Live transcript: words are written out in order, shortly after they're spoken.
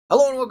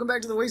Hello and welcome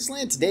back to the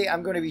Wasteland. Today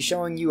I'm going to be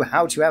showing you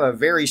how to have a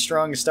very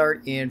strong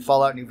start in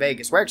Fallout New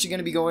Vegas. We're actually going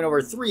to be going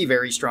over 3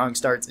 very strong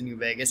starts in New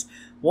Vegas.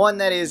 One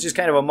that is just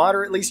kind of a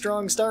moderately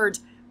strong start,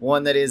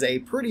 one that is a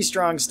pretty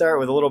strong start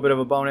with a little bit of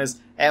a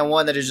bonus, and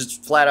one that is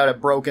just flat out a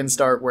broken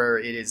start where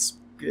it is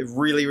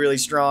really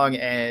strong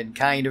and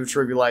kind of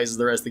trivializes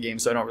the rest of the game,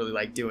 so I don't really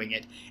like doing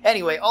it.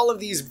 Anyway, all of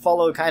these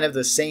follow kind of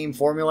the same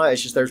formula,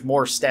 it's just there's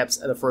more steps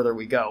the further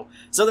we go.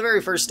 So the very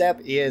first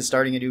step is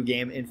starting a new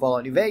game in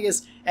Fallout New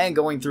Vegas and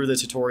going through the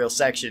tutorial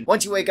section.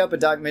 Once you wake up at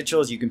Doc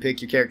Mitchell's, you can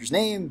pick your character's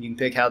name, you can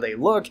pick how they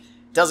look.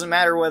 Doesn't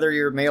matter whether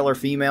you're male or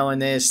female in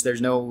this,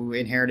 there's no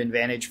inherent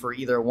advantage for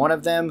either one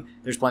of them.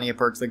 There's plenty of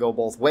perks that go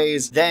both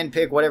ways. Then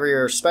pick whatever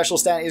your special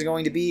stat is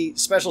going to be.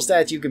 Special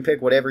stats, you can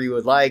pick whatever you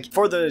would like.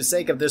 For the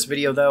sake of this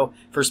video though,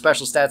 for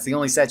special stats, the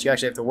only stats you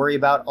actually have to worry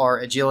about are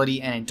agility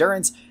and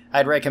endurance.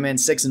 I'd recommend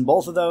 6 in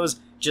both of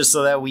those, just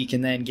so that we can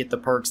then get the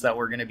perks that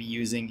we're going to be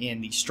using in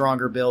the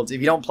stronger builds.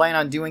 If you don't plan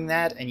on doing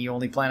that, and you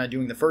only plan on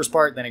doing the first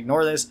part, then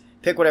ignore this.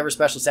 Pick whatever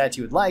special stats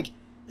you would like.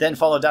 Then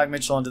follow Doc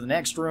Mitchell into the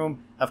next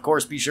room. Of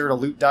course, be sure to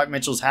loot Doc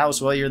Mitchell's house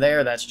while you're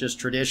there. That's just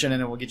tradition,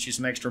 and it will get you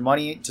some extra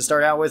money to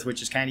start out with,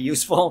 which is kind of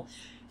useful.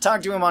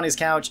 Talk to him on his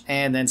couch,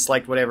 and then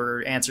select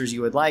whatever answers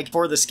you would like.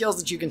 For the skills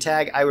that you can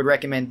tag, I would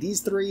recommend these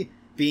 3,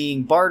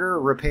 being Barter,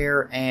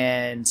 Repair,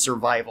 and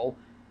Survival.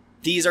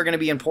 These are going to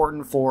be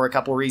important for a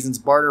couple of reasons.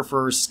 Barter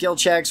for skill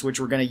checks, which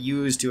we're going to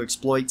use to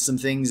exploit some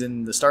things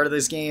in the start of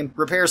this game.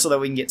 Repair so that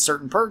we can get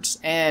certain perks,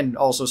 and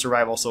also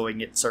Survival so we can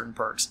get certain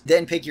perks.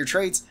 Then pick your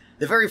traits.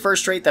 The very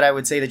first trait that I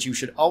would say that you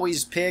should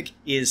always pick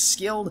is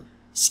Skilled.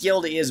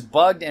 Skilled is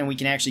bugged, and we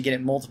can actually get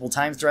it multiple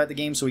times throughout the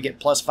game, so we get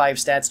 +5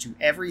 stats to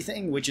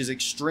everything, which is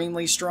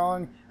extremely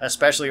strong,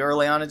 especially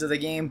early on into the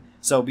game,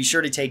 so be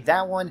sure to take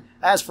that one.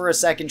 As for a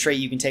second trait,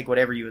 you can take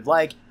whatever you would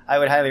like. I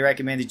would highly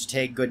recommend that you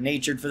take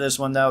Good-Natured for this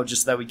one, though,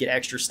 just so that we get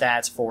extra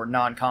stats for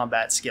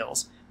non-combat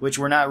skills, which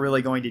we're not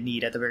really going to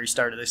need at the very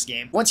start of this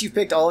game. Once you've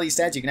picked all these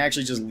stats, you can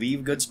actually just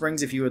leave Good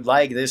Springs if you would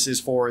like. This is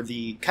for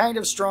the kind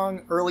of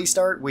strong early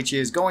start, which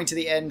is going to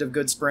the end of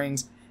Good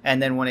Springs, and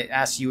then when it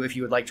asks you if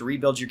you would like to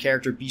rebuild your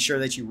character, be sure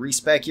that you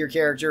respec your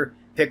character,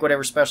 pick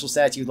whatever special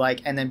stats you'd like,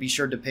 and then be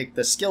sure to pick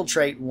the skill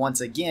trait once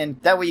again.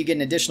 That way you get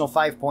an additional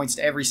 5 points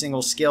to every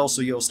single skill,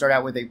 so you'll start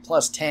out with a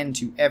 +10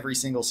 to every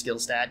single skill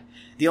stat.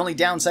 The only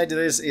downside to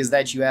this is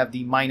that you have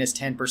the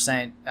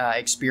 -10%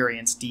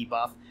 experience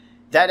debuff.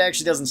 That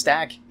actually doesn't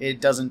stack. It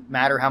doesn't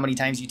matter how many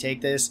times you take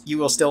this. You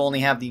will still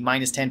only have the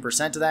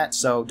 -10% of that,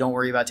 so don't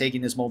worry about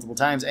taking this multiple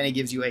times, and it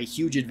gives you a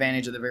huge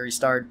advantage at the very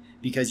start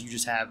because you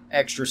just have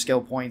extra skill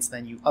points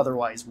than you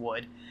otherwise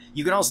would.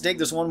 You can also take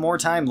this one more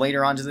time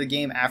later on to the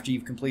game after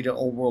you've completed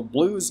Old World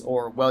Blues,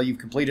 or, well, you've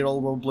completed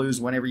Old World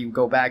Blues whenever you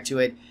go back to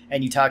it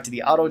and you talk to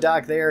the auto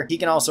doc there. He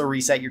can also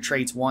reset your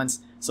traits once,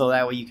 so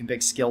that way you can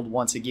pick Skilled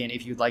once again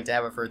if you'd like to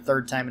have it for a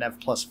 3rd time and have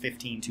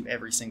 +15 to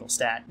every single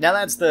stat. Now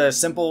that's the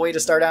simple way to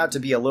start out, to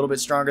be a little bit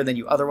stronger than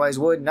you otherwise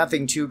would.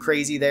 Nothing too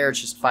crazy there, it's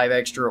just 5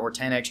 extra or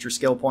 10 extra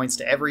skill points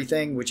to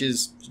everything, which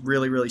is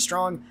really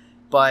strong.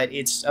 But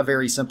it's a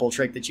very simple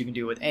trick that you can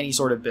do with any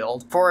sort of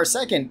build. For our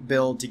second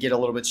build to get a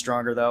little bit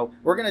stronger though,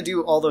 we're going to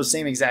do all those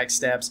same exact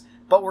steps,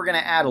 but we're going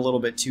to add a little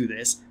bit to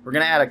this. We're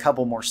going to add a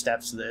couple more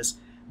steps to this.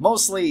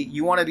 Mostly,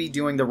 you want to be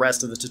doing the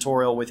rest of the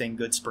tutorial within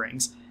Good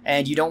Springs,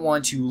 and you don't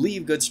want to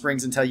leave Good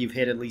Springs until you've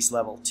hit at least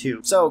level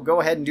 2. So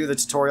go ahead and do the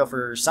tutorial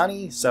for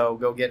Sunny, so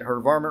go get her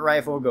varmint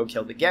rifle, go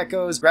kill the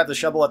geckos, grab the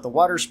shovel at the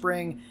water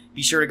spring,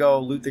 be sure to go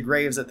loot the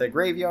graves at the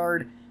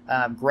graveyard,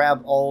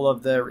 grab all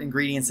of the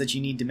ingredients that you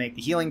need to make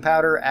the healing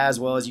powder, as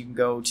well as you can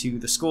go to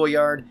the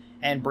schoolyard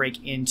and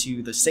break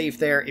into the safe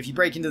there. If you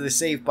break into the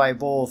safe by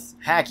both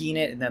hacking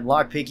it and then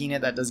lockpicking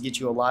it, that does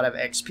get you a lot of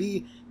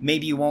XP.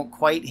 Maybe you won't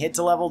quite hit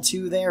to level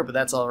 2 there, but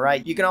that's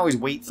alright. You can always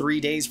wait 3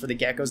 days for the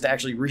geckos to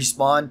actually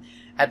respawn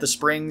at the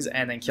springs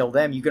and then kill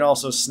them. You can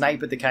also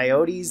snipe at the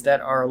coyotes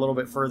that are a little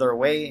bit further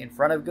away in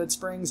front of Good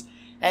Springs.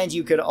 And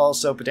you could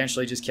also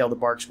potentially just kill the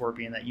bark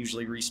scorpion that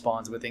usually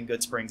respawns within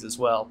Good Springs as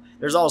well.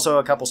 There's also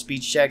a couple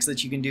speech checks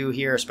that you can do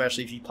here,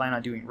 especially if you plan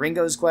on doing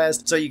Ringo's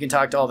quest. So you can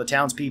talk to all the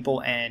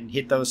townspeople and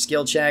hit those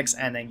skill checks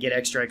and then get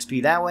extra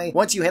XP that way.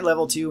 Once you hit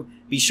level 2,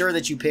 be sure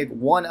that you pick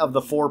one of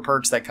the 4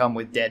 perks that come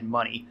with dead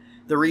money.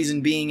 The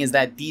reason being is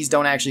that these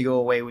don't actually go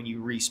away when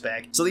you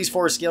respec. So these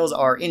 4 skills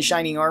are In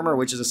Shining Armor,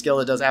 which is a skill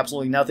that does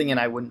absolutely nothing, and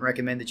I wouldn't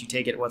recommend that you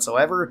take it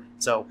whatsoever.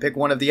 So pick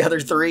one of the other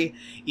 3.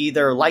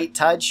 Either Light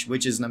Touch,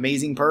 which is an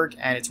amazing perk,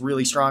 and it's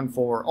really strong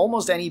for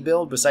almost any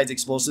build besides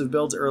explosive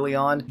builds early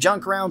on.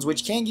 Junk Rounds,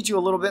 which can get you a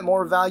little bit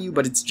more value,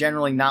 but it's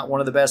generally not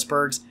one of the best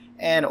perks.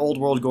 And Old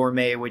World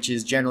Gourmet, which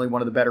is generally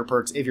one of the better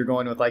perks if you're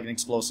going with like an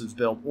explosives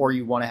build or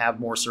you want to have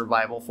more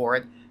survival for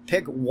it.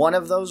 Pick one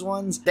of those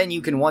ones, then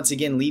you can once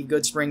again leave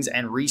Good Springs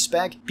and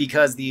respec,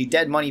 because the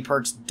dead money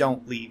perks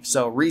don't leave.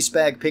 So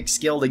respec, pick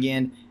Skilled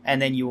again,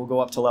 and then you will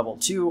go up to level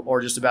 2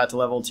 or just about to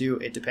level 2.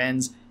 It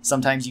depends.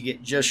 Sometimes you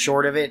get just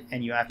short of it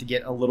and you have to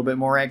get a little bit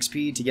more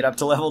XP to get up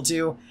to level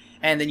 2.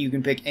 and then you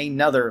can pick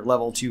another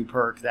level 2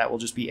 perk that will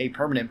just be a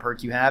permanent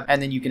perk you have,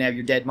 and then you can have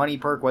your dead money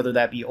perk, whether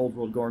that be Old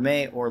World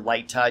Gourmet or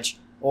Light Touch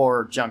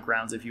or junk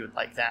rounds if you would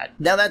like that.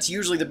 Now that's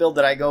usually the build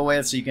that I go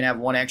with, so you can have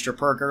one extra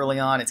perk early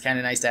on. It's kind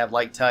of nice to have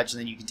light touch, and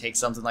then you can take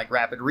something like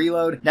rapid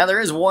reload. Now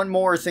there is one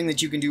more thing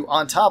that you can do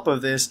on top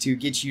of this to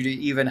get you to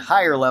even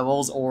higher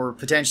levels, or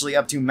potentially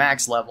up to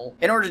max level.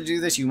 In order to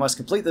do this, you must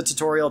complete the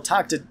tutorial,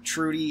 talk to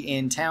Trudy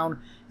in town.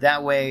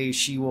 That way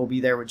she will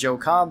be there with Joe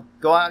Cobb.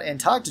 Go out and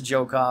talk to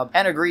Joe Cobb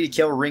and agree to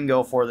kill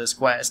Ringo for this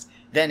quest.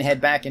 Then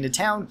head back into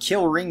town,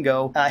 kill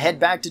Ringo, head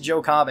back to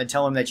Joe Cobb and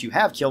tell him that you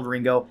have killed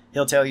Ringo.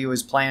 He'll tell you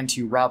his plan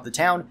to rob the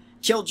town,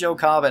 kill Joe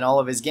Cobb and all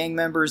of his gang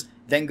members,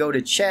 then go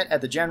to Chet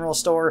at the general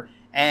store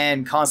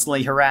and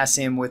constantly harass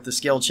him with the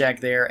skill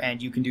check there,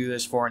 and you can do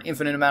this for an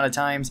infinite amount of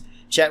times.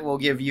 Chet will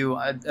give you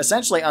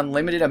essentially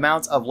unlimited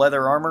amounts of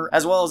leather armor,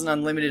 as well as an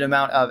unlimited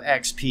amount of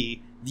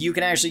XP. You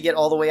can actually get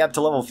all the way up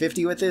to level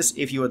 50 with this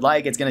if you would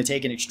like. It's going to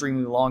take an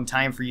extremely long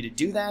time for you to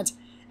do that.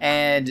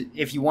 And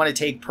if you want to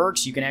take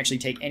perks, you can actually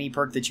take any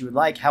perk that you would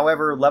like.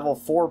 However, level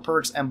 4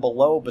 perks and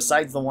below,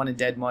 besides the one in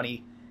Dead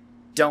Money,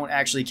 don't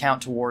actually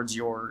count towards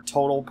your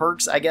total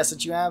perks, I guess,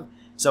 that you have.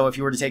 So if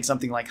you were to take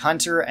something like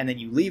Hunter and then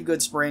you leave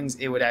Good Springs,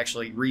 it would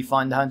actually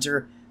refund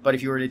Hunter. But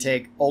if you were to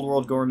take Old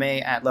World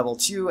Gourmet at level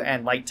 2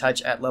 and Light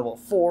Touch at level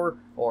 4,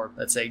 or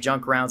let's say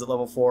Junk Rounds at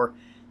level 4,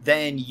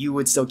 then you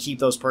would still keep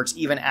those perks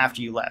even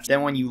after you left.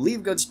 Then when you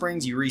leave Good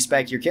Springs, you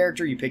respec your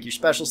character, you pick your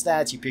special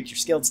stats, you pick your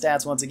skilled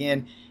stats once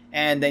again,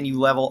 and then you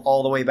level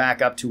all the way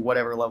back up to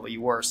whatever level you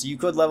were. So you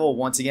could level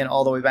once again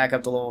all the way back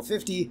up to level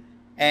 50,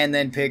 and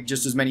then pick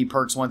just as many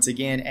perks once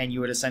again, and you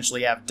would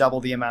essentially have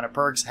double the amount of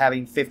perks,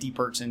 having 50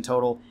 perks in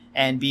total,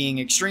 and being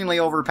extremely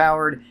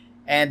overpowered.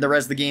 And the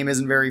rest of the game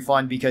isn't very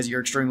fun because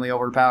you're extremely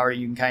overpowered.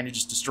 You can kind of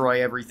just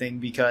destroy everything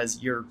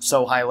because you're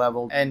so high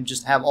level, and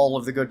just have all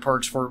of the good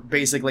perks for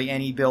basically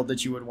any build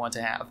that you would want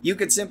to have. You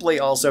could simply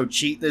also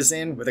cheat this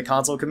in with a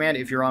console command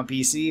if you're on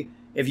PC.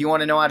 If you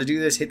want to know how to do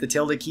this, hit the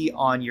tilde key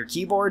on your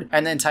keyboard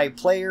and then type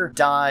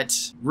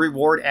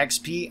player.reward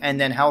XP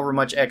and then however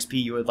much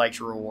XP you would like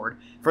to reward.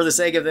 For the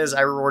sake of this,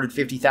 I rewarded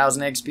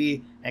 50,000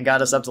 XP and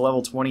got us up to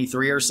level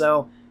 23 or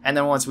so. And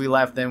then once we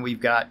left, then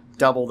we've got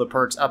double the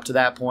perks up to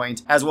that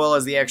point, as well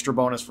as the extra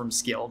bonus from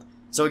skilled.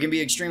 So it can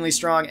be extremely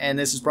strong, and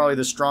this is probably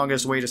the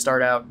strongest way to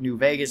start out New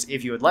Vegas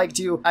if you would like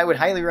to. I would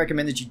highly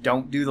recommend that you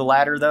don't do the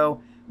latter though,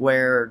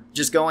 where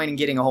just going and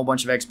getting a whole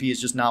bunch of XP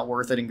is just not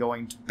worth it, and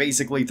going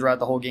basically throughout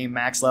the whole game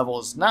max level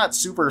is not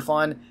super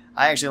fun.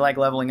 I actually like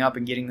leveling up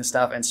and getting the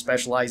stuff and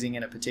specializing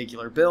in a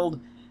particular build,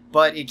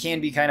 but it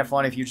can be kind of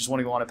fun if you just want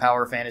to go on a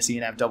power fantasy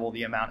and have double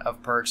the amount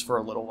of perks for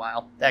a little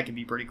while. That can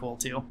be pretty cool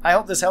too. I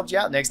hope this helped you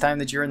out next time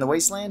that you're in the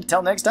Wasteland.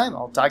 Until next time,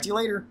 I'll talk to you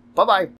later. Bye-bye.